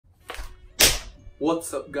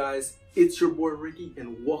What's up, guys? It's your boy Ricky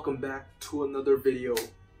and welcome back to another video.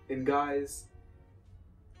 And guys,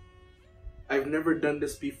 I've never done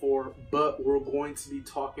this before, but we're going to be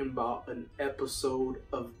talking about an episode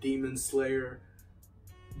of Demon Slayer.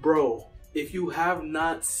 Bro, if you have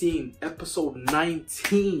not seen episode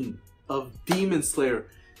 19 of Demon Slayer,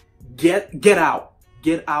 get out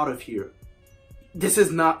of here. This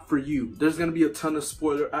is not for you. There's gonna be a ton of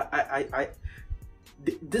spoiler.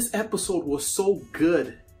 This episode was so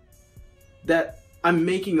good that I'm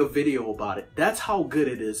making a video about it. That's how good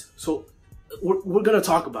it is. So we're gonna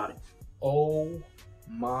talk about it. Oh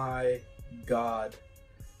my god,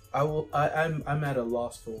 I'm at a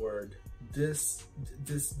loss for word. This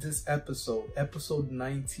episode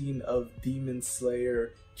 19 of Demon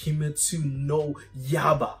Slayer Kimetsu no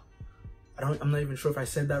Yaiba. I'm not even sure if I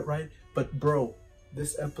said that right, but bro,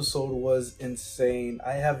 this episode was insane.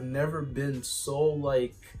 I have never been so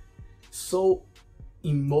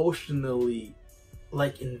emotionally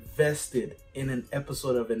invested in an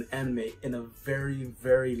episode of an anime in a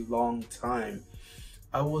very long time.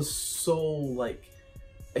 I was so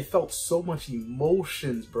I felt so much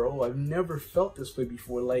emotions, bro. I've never felt this way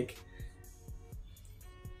before.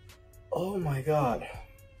 Oh my god.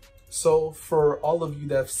 So for all of you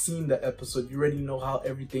that have seen the episode, you already know how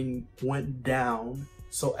everything went down.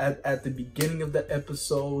 So at the beginning of the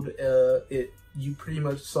episode, you pretty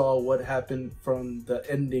much saw what happened from the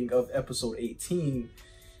ending of episode 18,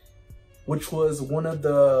 which was one of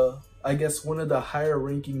the higher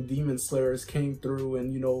ranking Demon Slayers came through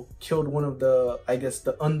and, killed one of the,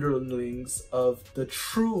 the underlings of the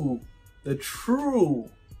true,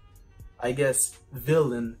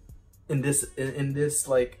 villain in this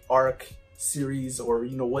arc series, or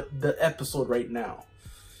what the episode right now.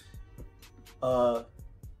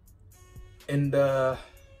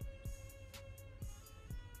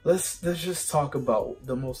 Let's just talk about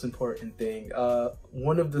the most important thing.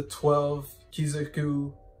 One of the 12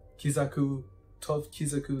 Kizaku,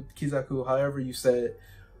 however you said it,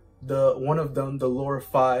 one of them, the lower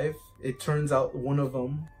 5, it turns out one of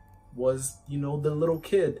them was, the little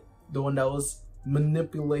kid, the one that was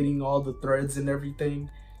manipulating all the threads and everything.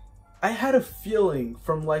 I had a feeling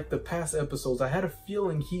from the past episodes, I had a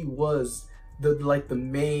feeling he was the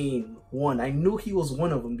main one. I knew he was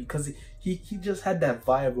one of them because he just had that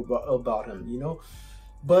vibe about him,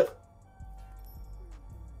 But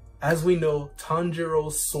as we know,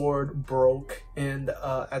 Tanjiro's sword broke, and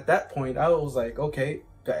at that point I was like, okay,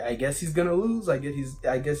 I guess he's gonna lose. I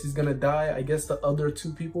guess he's gonna die. I guess the other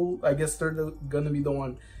 2 people, I guess they're gonna be the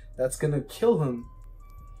one that's gonna kill him,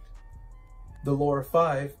 the lower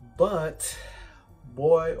 5. But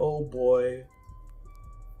boy, oh boy,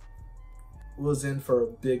 was in for a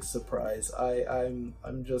big surprise. I'm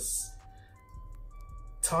just,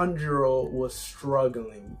 Tanjiro was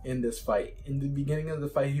struggling in this fight. In the beginning of the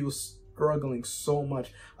fight, he was struggling so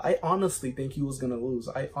much. I honestly think he was gonna lose.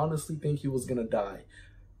 I honestly think he was gonna die.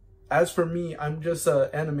 As for me, I'm just an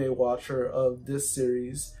anime watcher of this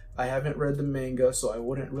series. I haven't read the manga, so I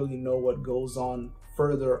wouldn't really know what goes on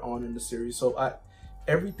further on in the series. So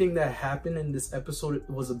everything that happened in this episode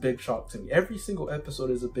was a big shock to me. Every single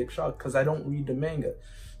episode is a big shock because I don't read the manga.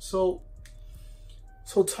 So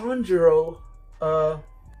Tanjiro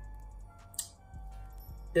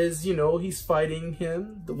is, he's fighting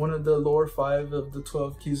him, one of the lower 5 of the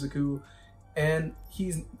 12 Kizaku, and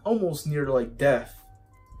he's almost near death.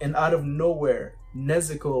 And out of nowhere,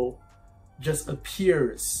 Nezuko just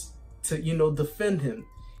appears to, defend him.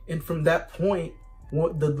 And from that point,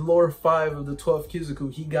 the lower 5 of the 12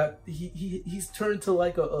 Kizaku, he's turned to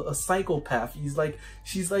a psychopath. He's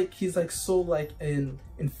so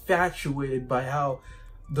infatuated by how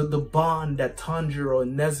the bond that Tanjiro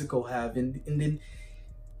and Nezuko have, and then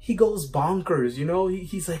he goes bonkers,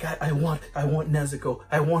 he's like, I want Nezuko,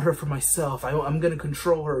 I want her for myself, I'm gonna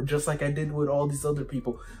control her just like I did with all these other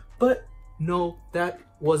people. But no, that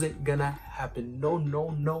wasn't gonna happen.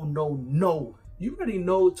 No. You already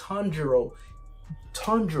know Tanjiro,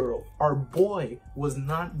 our boy, was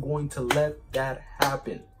not going to let that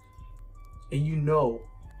happen. And you know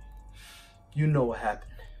what happened.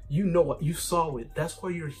 You saw it. That's why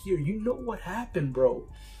you're here. You know what happened, bro.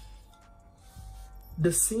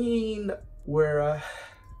 The scene where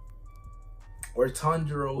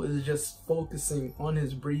Tanjiro is just focusing on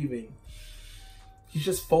his breathing. He's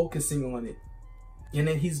just focusing on it. And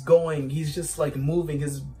then he's just moving,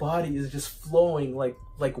 his body is just flowing like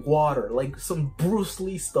water, like some Bruce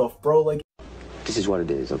Lee stuff, bro. This is what it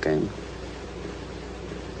is, okay?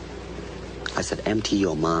 I said empty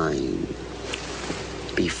your mind.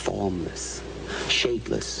 Be formless,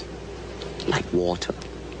 shapeless, like water.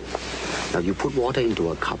 Now you put water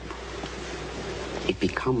into a cup, it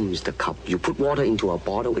becomes the cup. You put water into a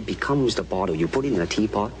bottle, it becomes the bottle. You put it in a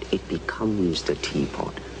teapot, it becomes the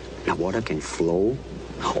teapot. Now water can flow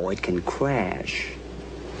or it can crash.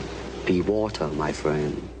 Be water, my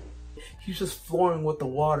friend. He's just flowing with the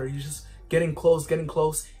water. He's just getting close,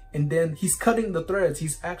 and then he's cutting the threads.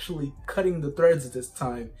 He's actually cutting the threads this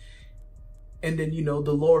time. And then, you know,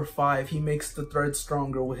 the Lord 5, he makes the thread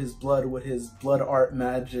stronger with his blood art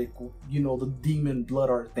magic, you know, the demon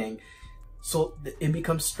blood art thing. So it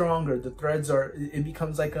becomes stronger. The threads are, it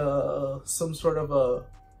becomes like some sort of a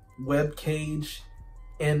web cage.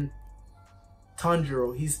 And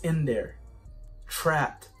Tanjiro, he's in there,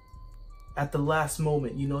 trapped. At the last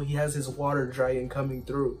moment, you know, he has his water dragon coming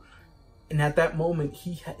through. And at that moment,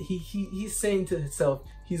 he's saying to himself,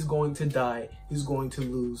 he's going to die, he's going to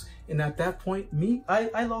lose. And at that point,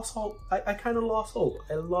 I lost hope. I kind of lost hope.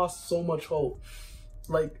 I lost so much hope.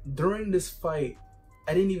 Like, during this fight,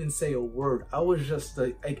 I didn't even say a word. I was just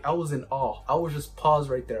like I was in awe. I was just paused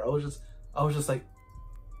right there. I was just like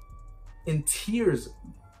in tears.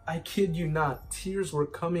 I kid you not, tears were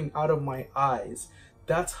coming out of my eyes.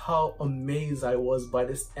 That's how amazed I was by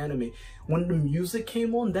this anime. When the music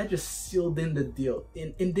came on, that just sealed in the deal.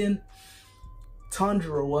 And then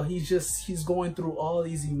Tanjiro, well, he's going through all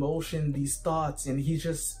these emotions, these thoughts, and he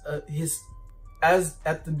just as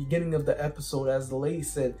at the beginning of the episode, as the lady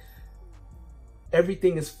said,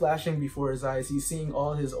 everything is flashing before his eyes. He's seeing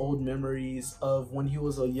all his old memories of when he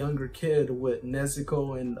was a younger kid with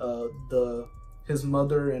Nezuko and his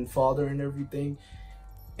mother and father and everything.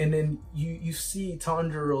 And then you see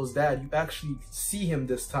Tanjiro's dad. You actually see him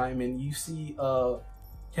this time, and you see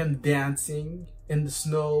him dancing in the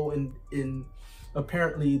snow. And in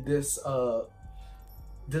apparently the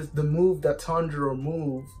move that Tanjiro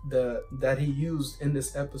moved that he used in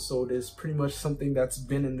this episode is pretty much something that's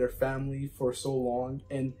been in their family for so long.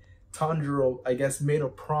 And Tanjiro, I guess, made a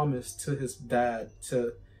promise to his dad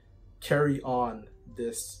to carry on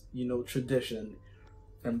this, you know, tradition.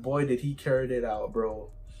 And boy, did he carry it out, bro.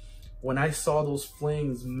 When I saw those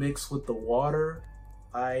flames mix with the water,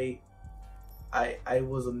 I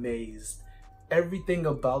was amazed. Everything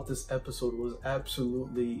about this episode was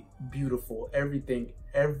absolutely beautiful. Everything,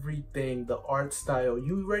 the art style.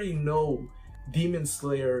 You already know Demon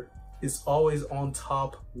Slayer is always on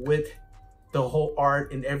top with the whole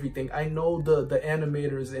art and everything. I know the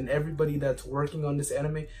animators and everybody that's working on this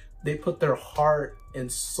anime, they put their heart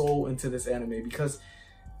and soul into this anime because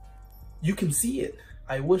you can see it.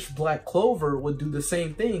 I wish Black Clover would do the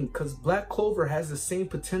same thing, because Black Clover has the same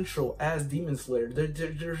potential as Demon Slayer.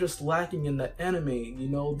 They're just lacking in the anime, you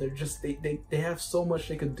know. They're just they have so much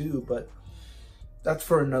they could do, but that's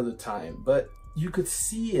for another time. But you could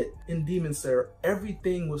see it in Demon Slayer.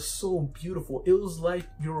 Everything was so beautiful. It was like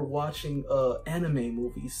you were watching a anime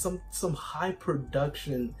movie, some high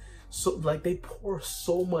production. So like they pour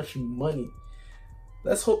so much money.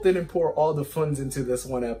 Let's hope they didn't pour all the funds into this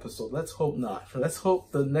one episode. Let's hope not. Let's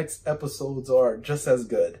hope the next episodes are just as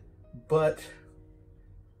good. But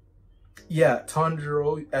yeah,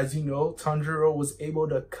 Tanjiro, as you know, Tanjiro was able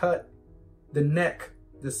to cut the neck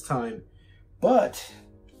this time. But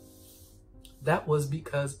that was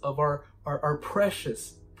because of our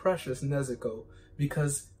precious Nezuko.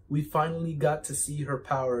 Because we finally got to see her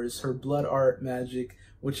powers, her blood art magic,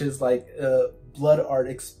 which is like blood art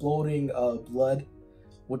exploding blood.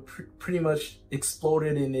 Would pretty much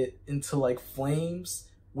exploded into like flames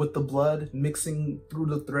with the blood mixing through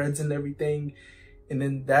the threads and everything. And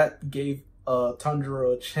then that gave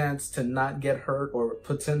Tanjiro a chance to not get hurt or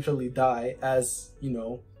potentially die, as you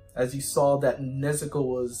know, as you saw that Nezuko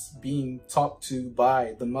was being talked to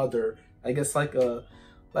by the mother. I guess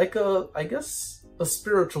a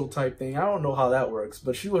spiritual type thing. I don't know how that works,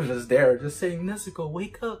 but she was just there, just saying, Nezuko,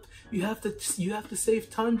 wake up. You have to save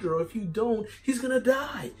Tanjiro. If you don't, he's gonna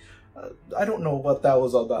die. I don't know what that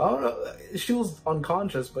was all about. I don't know. She was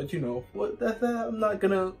unconscious, but you know what? I'm not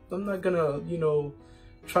gonna you know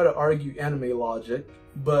try to argue anime logic.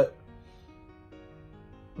 But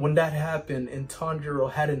when that happened and Tanjiro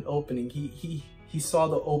had an opening, he saw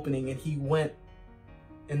the opening and he went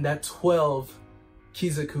in that 12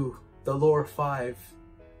 Kizaku. The lower 5,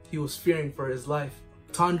 he was fearing for his life.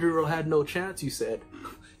 Tanjiro had no chance, you said.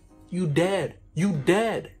 You dead. You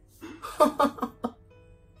dead.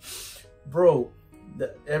 Bro,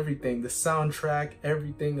 everything, the soundtrack,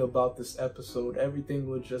 everything about this episode, everything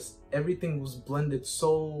was blended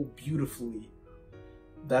so beautifully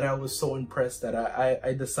that I was so impressed that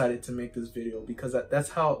I decided to make this video, because that's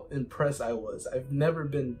how impressed I was. I've never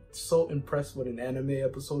been so impressed with an anime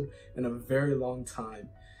episode in a very long time.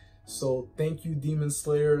 So thank you, Demon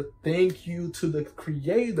Slayer. Thank you to the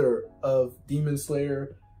creator of Demon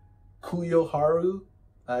Slayer, Kuyo Haru.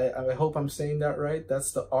 I hope I'm saying that right.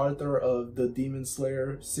 That's the author of the Demon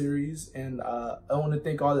Slayer series. And I want to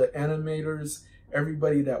thank all the animators,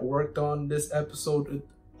 everybody that worked on this episode,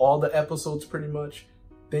 all the episodes pretty much.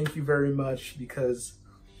 Thank you very much, because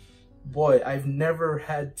boy, I've never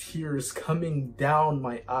had tears coming down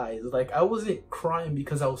my eyes. Like, I wasn't crying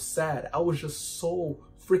because I was sad. I was just so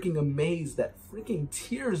freaking amazed that freaking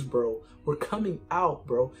tears, bro, were coming out,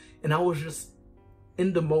 bro. And I was just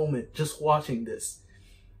in the moment, just watching this.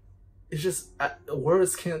 It's just,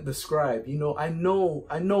 words can't describe, you know. I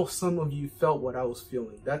know some of you felt what I was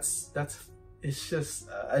feeling. It's just,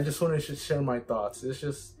 I just wanted to share my thoughts. It's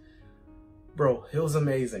just, bro, it was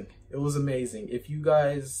amazing. It was amazing. If you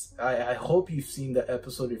guys, I hope you've seen the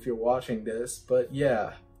episode if you're watching this, but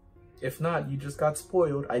yeah, if not, you just got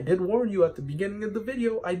spoiled. I did warn you at the beginning of the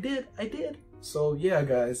video. I did. So yeah,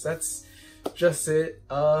 guys, that's just it.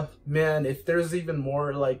 Man, if there's even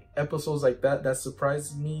more like episodes like that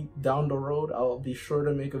surprise me down the road, I'll be sure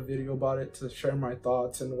to make a video about it to share my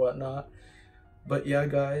thoughts and whatnot. But yeah,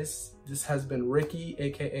 guys, this has been Ricky,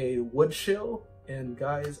 aka Woodchill, and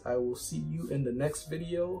guys, I will see you in the next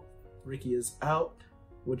video. Ricky is out,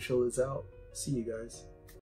 Woodchill is out. See you guys.